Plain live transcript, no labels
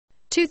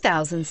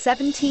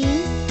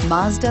2017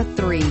 Mazda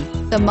 3.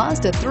 The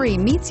Mazda 3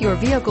 meets your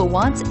vehicle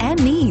wants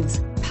and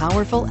needs.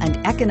 Powerful and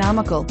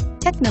economical,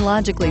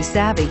 technologically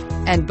savvy,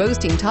 and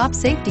boasting top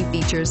safety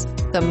features,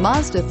 the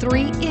Mazda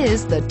 3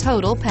 is the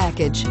total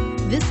package.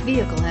 This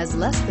vehicle has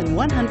less than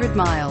 100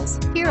 miles.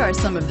 Here are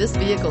some of this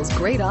vehicle's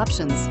great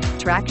options: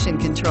 traction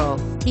control,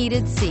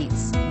 heated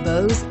seats,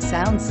 Bose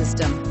sound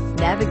system,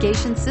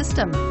 navigation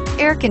system,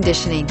 air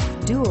conditioning,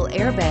 dual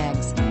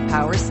airbags,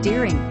 power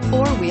steering,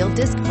 four-wheel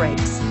disc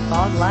brakes,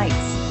 fog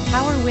lights,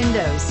 power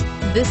windows.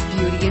 This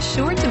beauty is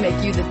sure to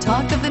make you the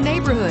talk of the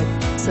neighborhood.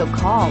 So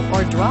call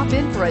or drop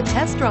in for a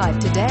test drive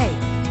today.